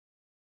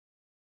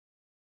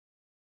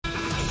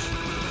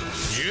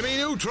Jimmy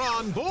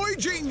Neutron, boy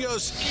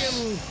genius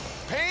in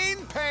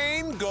Pain,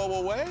 Pain, Go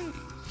Away.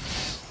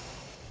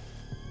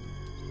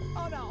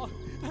 Oh, no.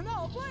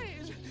 No,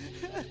 please.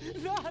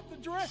 Not the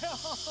drill.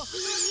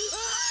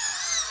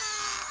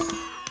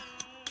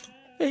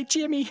 Hey,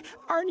 Jimmy,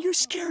 aren't you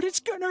scared it's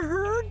gonna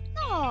hurt?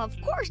 Oh,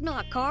 of course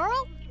not,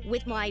 Carl.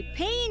 With my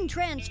pain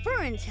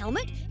transference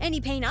helmet, any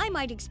pain I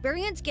might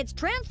experience gets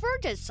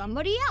transferred to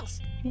somebody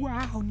else.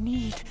 Wow,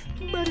 neat.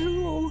 But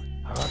who?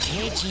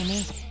 Okay,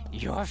 Jimmy,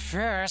 you're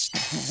first.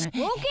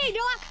 Okay,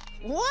 Doc,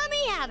 let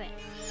me have it.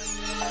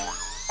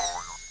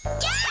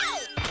 Ow!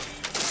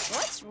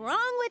 What's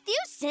wrong with you,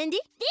 Cindy?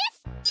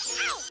 This?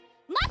 Ow!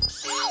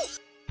 Must go!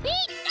 Be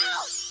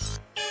no!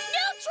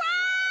 Neutron!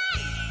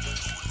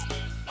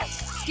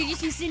 Did you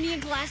see Cindy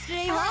in class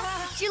today,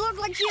 huh? She looked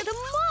like she had the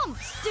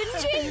mumps, didn't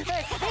she?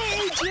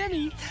 Hey,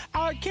 Jimmy,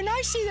 can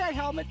I see that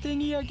helmet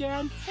thingy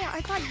again? Yeah,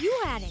 I thought you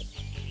had it.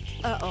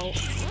 Uh-oh.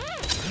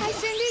 Hi,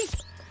 Cindy.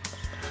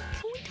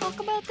 Can we talk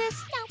about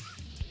this?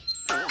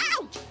 No.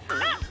 Ouch!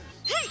 Ow!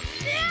 Hey!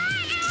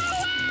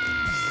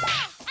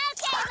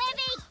 Okay,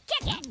 Libby,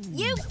 kick it.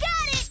 You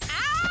got it! Ow!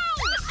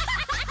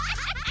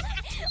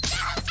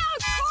 Ow,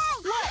 Carl!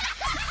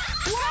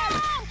 What?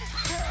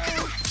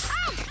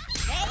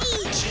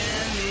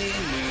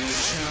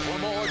 For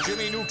more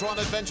Jimmy Neutron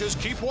adventures,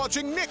 keep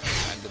watching Nick.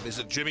 And to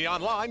visit Jimmy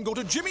online, go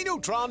to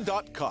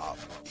jimmyneutron.com.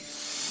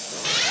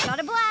 Got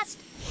a blast.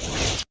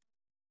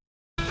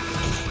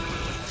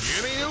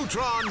 Jimmy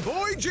Neutron,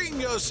 boy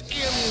genius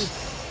in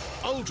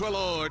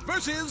Ultralord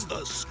versus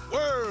the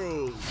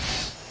Squirrels.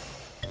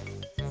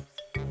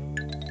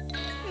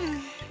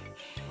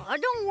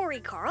 Don't worry,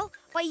 Carl.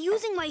 By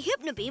using my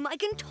hypnobeam, I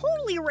can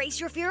totally erase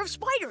your fear of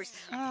spiders.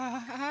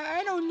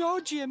 I don't know,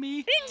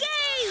 Jimmy.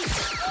 Engage!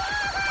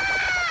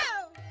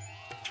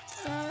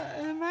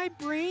 My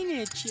brain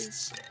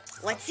itches.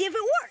 Let's see if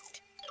it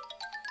worked.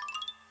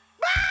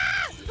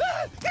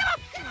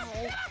 Oh,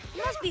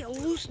 must be a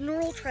loose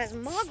neural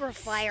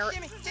transmogrifier.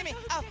 Jimmy,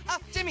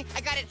 Jimmy,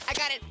 I got it.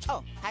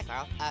 Oh, hi,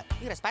 Carl.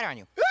 You got a spider on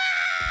you.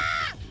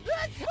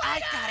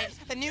 I got it.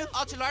 The new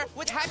Ultralord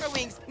with hyper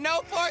wings.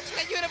 No force in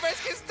the universe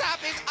can stop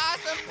his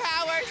awesome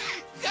powers.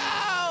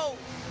 Go!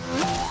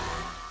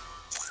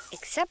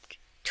 Except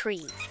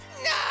trees.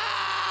 No!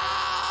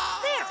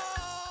 There!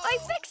 I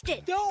fixed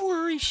it! Don't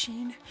worry,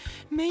 Sheen.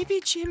 Maybe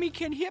Jimmy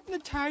can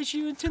hypnotize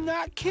you into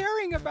not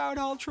caring about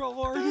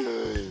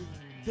Ultralord.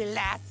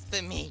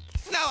 Blasphemy.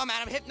 No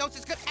amount of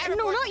hypnosis could ever...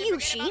 No, not you,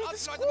 Sheen. The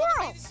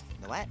squirrels.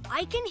 The what?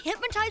 I can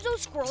hypnotize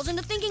those squirrels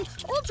into thinking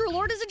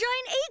Ultralord is a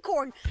giant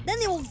acorn. Then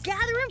they will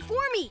gather him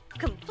for me,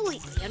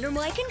 completely under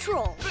my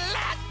control.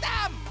 Blast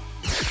them!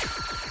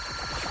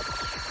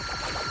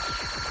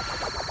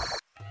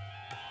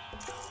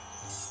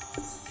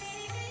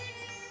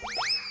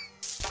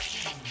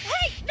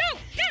 Hey, no!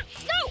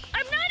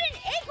 I'm not an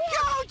acorn!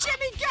 Go,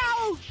 Jimmy,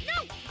 go! No,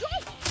 go!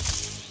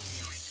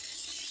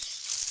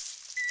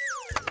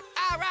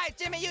 All right,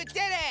 Jimmy, you did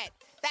it!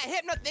 That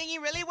hypno thingy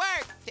really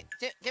worked.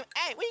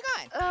 Hey, where you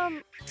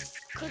going?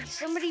 Could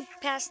somebody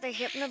pass the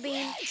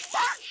hypnobeam?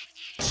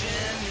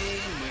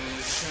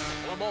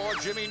 For more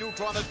Jimmy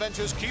Neutron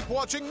adventures, keep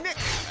watching Nick.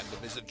 And to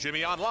visit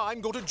Jimmy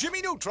online, go to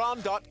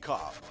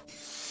jimmyneutron.com.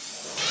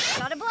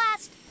 Got a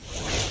blast.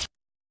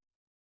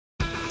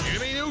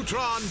 Jimmy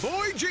Neutron,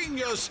 boy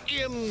genius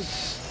in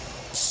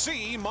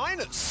C-.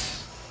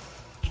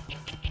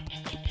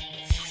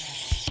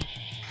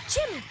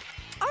 Jimmy,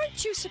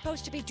 aren't you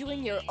supposed to be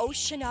doing your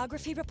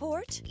oceanography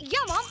report?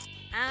 Yeah, Mom.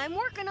 I'm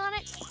working on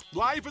it.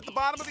 Life at the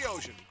bottom of the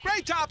ocean.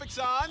 Great topic,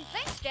 son.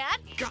 Thanks,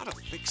 Dad. Gotta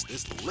fix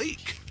this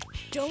leak.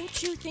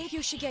 Don't you think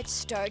you should get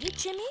started,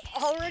 Jimmy?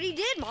 Already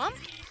did, Mom.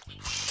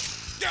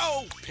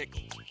 Yo,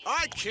 Pickle.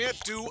 I can't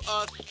do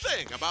a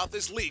thing about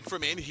this leak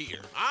from in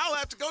here. I'll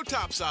have to go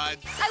topside.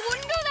 I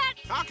wouldn't do that.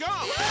 How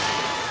come?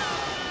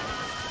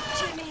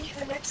 Jimmy,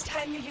 the next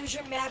time you use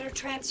your matter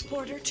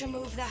transporter to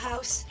move the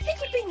house, it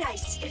would be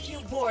nice if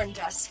you warned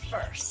us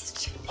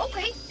first.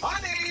 Okay.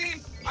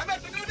 Honey, I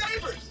met the new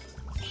neighbors.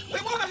 They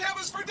want to have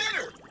us for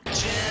dinner.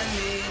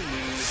 Jimmy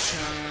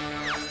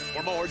Neutron.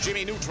 For more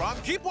Jimmy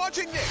Neutron, keep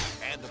watching Nick.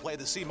 And to play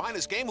the C-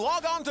 game,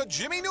 log on to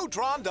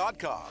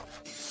jimmyneutron.com.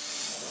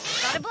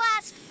 Got a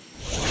blast.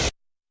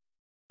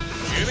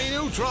 Jimmy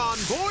Neutron,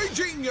 boy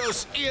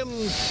genius in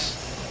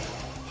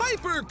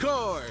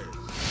Hypercore.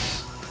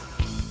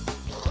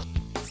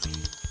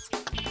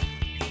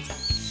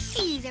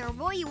 Hey there,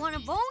 boy. You want a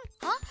bone?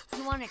 Huh?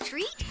 You want a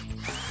treat?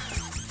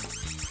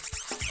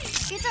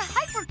 It's a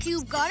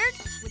hypercube, Goddard.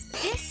 With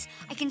this,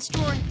 I can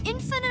store an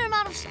infinite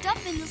amount of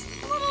stuff in this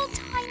little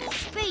tiny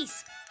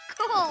space.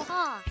 Cool,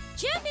 huh?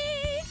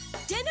 Jimmy,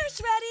 dinner's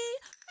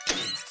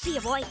ready. See ya,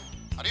 boy.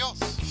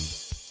 Adios.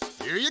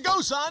 Here you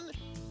go, son.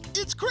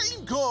 It's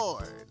cream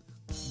corn.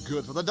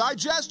 Good for the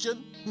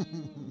digestion.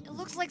 It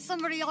looks like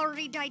somebody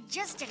already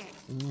digested it.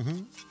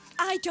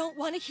 I don't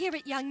want to hear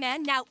it, young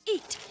man. Now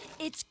eat.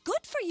 It's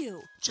good for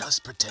you.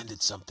 Just pretend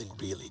it's something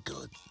really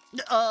good.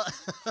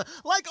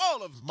 Like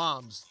all of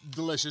Mom's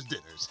delicious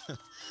dinners.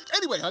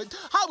 Anyway, honey,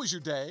 how was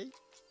your day?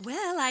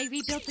 Well, I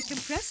rebuilt the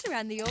compressor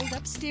on the old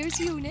upstairs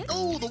unit.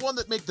 Oh, the one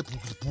that make the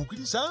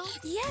pookity sound?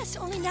 Yes,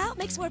 only now it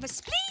makes more of a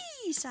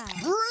splee sound.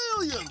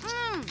 Brilliant!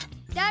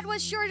 That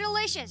was sure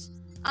delicious.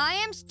 I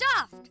am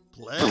stuffed.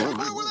 Plenty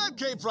more where that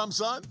came from,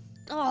 son.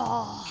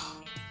 Oh.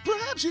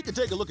 Perhaps you could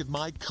take a look at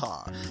my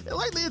car.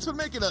 Lately, it's been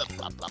making a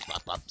plop, plop,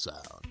 plop, plop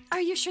sound.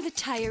 Are you sure the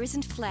tire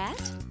isn't flat?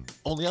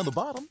 Only on the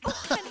bottom.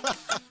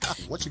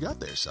 What you got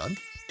there, son?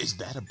 Is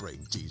that a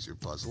brain teaser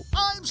puzzle?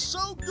 I'm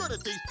so good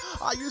at these.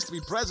 I used to be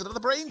president of the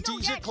Brain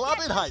Teaser Club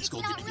in high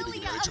school. Give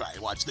me. Try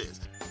it. Watch this.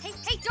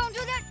 Hey, don't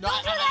do that. No,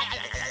 Don't do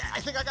that. I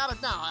think I got it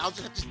now. I'll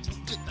just.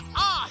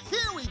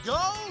 Here we go.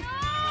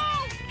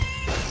 No!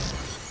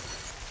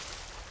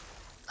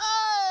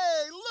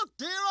 Hey, look,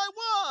 dear, I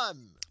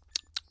won.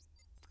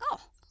 Oh,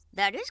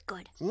 that is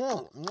good.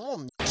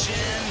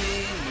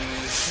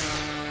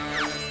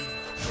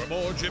 For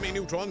more Jimmy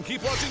Neutron,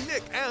 keep watching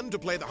Nick. And to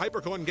play the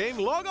Hypercorn game,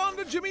 log on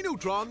to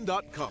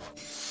JimmyNeutron.com.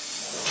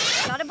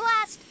 Got a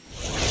blast.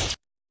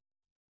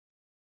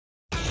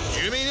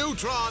 Jimmy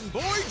Neutron,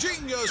 boy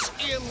genius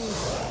in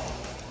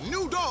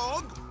New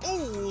Dog,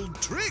 Old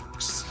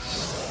Tricks.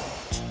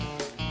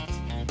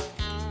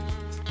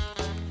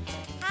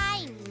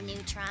 Hi,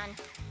 Neutron.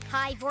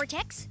 Hi,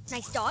 Vortex.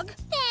 Nice dog.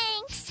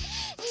 Thanks.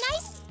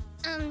 Nice.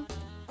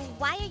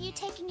 Why are you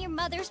taking your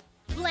mother's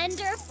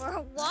blender for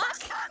a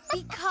walk?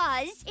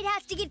 Because it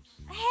has to get...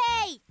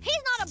 Hey,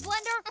 he's not a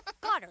blender.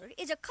 Goddard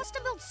is a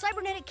custom-built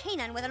cybernetic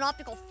canine with an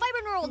optical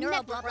fiber neural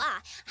blah, blah,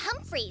 blah.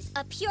 Humphrey's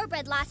a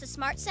purebred Lhasa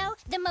Smart So,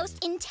 the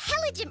most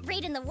intelligent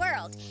breed in the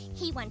world.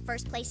 He won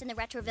first place in the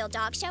Retroville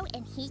Dog Show,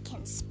 and he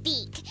can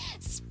speak.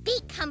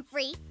 Speak,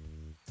 Humphrey.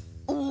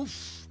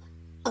 Oof.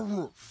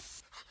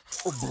 Oof.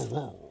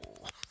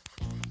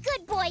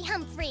 Good boy,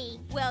 Humphrey.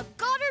 Well,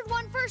 Goddard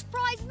won first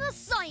prize in the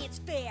science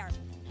fair.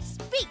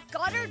 Speak,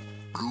 Goddard.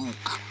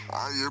 Luke,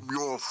 I am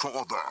your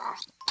father.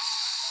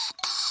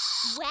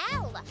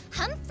 Well,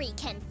 Humphrey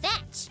can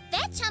fetch.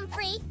 Fetch,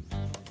 Humphrey.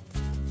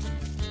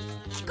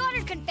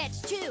 Goddard can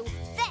fetch, too.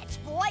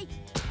 Fetch, boy.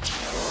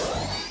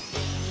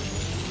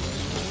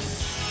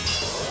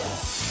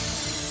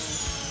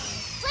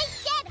 Play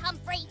dead,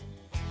 Humphrey.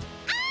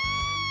 Ah!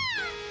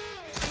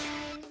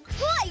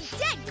 Play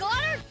dead,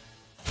 Goddard.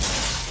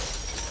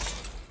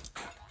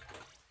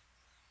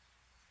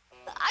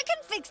 I can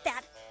fix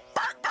that.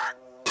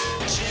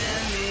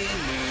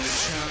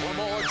 For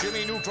more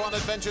Jimmy Neutron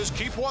adventures,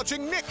 keep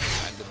watching Nick.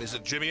 And to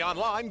visit Jimmy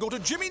online, go to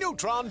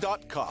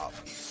JimmyNeutron.com.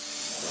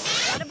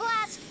 Got a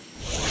blast.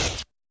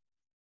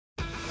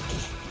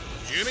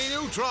 Jimmy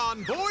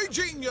Neutron, boy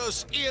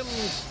genius in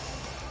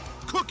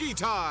Cookie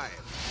Time.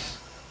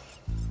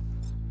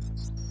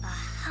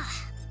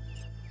 Aha.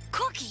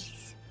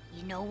 Cookies.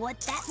 You know what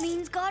that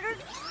means, Goddard?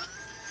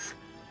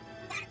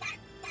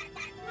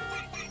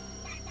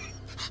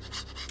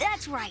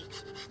 That's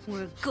right.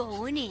 We're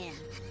going in.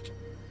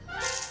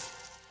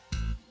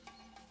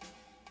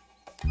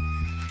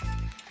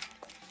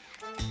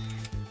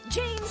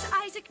 James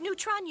Isaac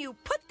Neutron, you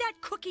put that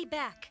cookie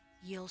back.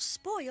 You'll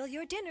spoil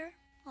your dinner.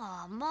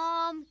 Aw,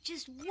 Mom,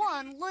 just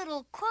one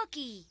little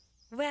cookie.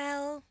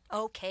 Well,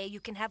 okay, you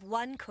can have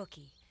one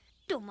cookie.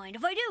 Don't mind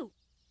if I do.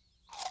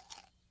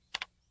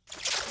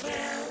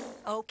 Well,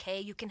 okay,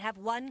 you can have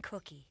one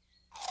cookie.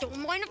 Don't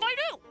mind if I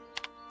do.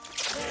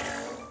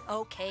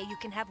 Okay, you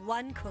can have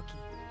one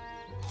cookie.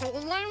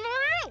 Don't mind if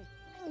I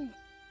do.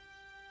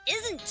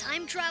 Isn't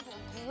time travel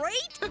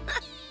great?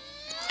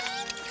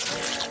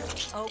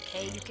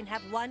 Okay, you can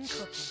have one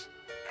cookie.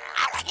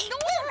 No!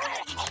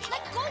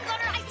 Let go,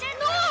 Gunner! I said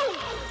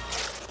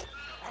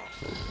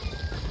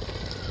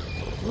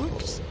no!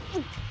 Oops.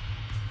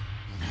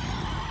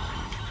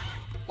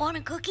 Want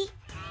a cookie?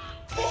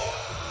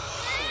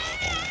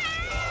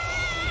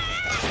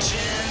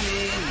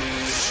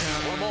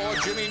 For more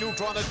Jimmy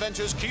Neutron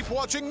adventures, keep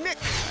watching Nick.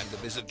 And to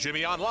visit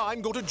Jimmy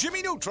online, go to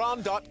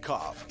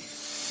JimmyNeutron.com.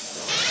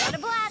 Got a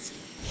blast.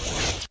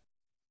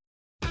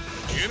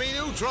 Jimmy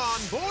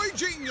Neutron, boy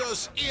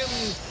genius in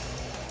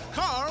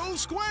Carl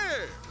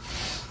Square.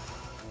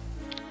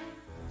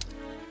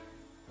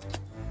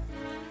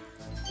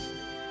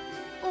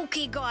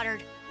 Okay,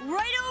 Goddard.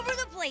 Right over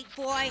the plate,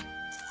 boy.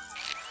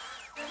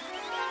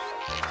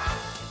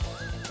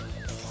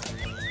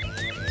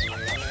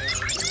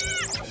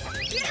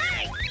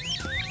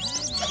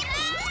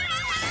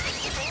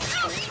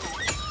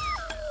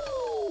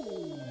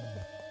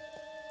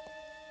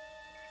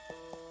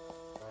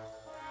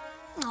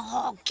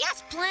 Oh,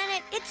 Gas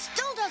Planet, it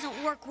still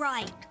doesn't work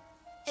right.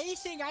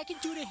 Anything I can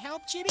do to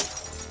help, Jimmy?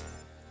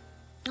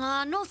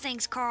 No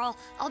thanks, Carl.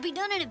 I'll be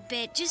done in a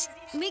bit. Just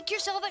make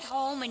yourself at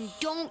home and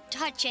don't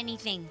touch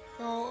anything.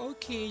 Oh,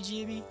 okay,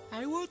 Jimmy.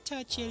 I won't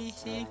touch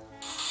anything.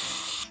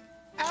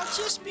 I'll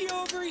just be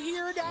over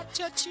here not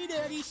touching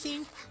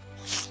anything.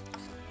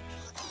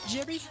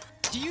 Jimmy,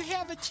 do you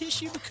have a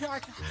tissue?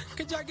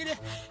 Because I'm gonna...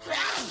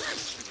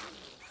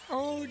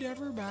 Oh,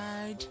 never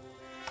mind.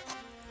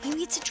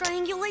 Maybe it's the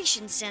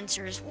triangulation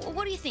sensors.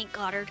 What do you think,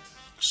 Goddard?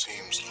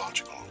 Seems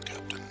logical,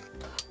 Captain.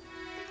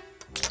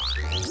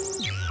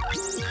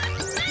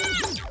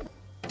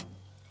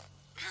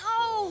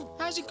 Ow!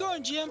 How's it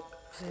going, Jim?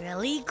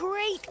 Really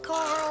great,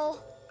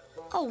 Carl.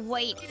 Oh,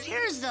 wait,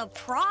 here's the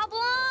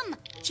problem.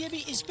 Jimmy,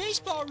 is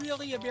baseball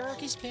really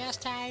America's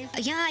pastime?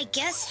 Yeah, I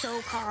guess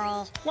so,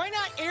 Carl. Why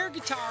not air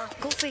guitar?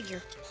 Go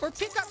figure. Or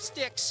pickup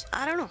sticks?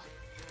 I don't know.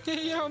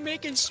 You know,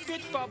 making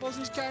spit bubbles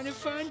is kind of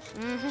fun.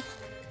 Mm-hmm.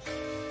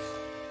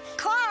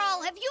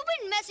 Carl, have you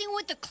been messing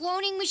with the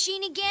cloning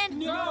machine again?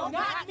 No,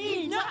 not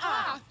me.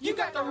 Nuh-uh. You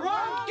got the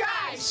wrong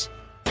guys.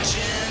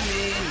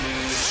 Jimmy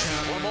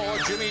Neutron. For more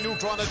Jimmy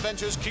Neutron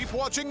adventures, keep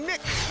watching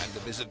Nick. And to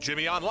visit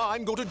Jimmy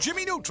online, go to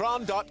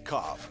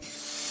jimmyneutron.com.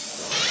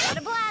 What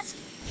a blast.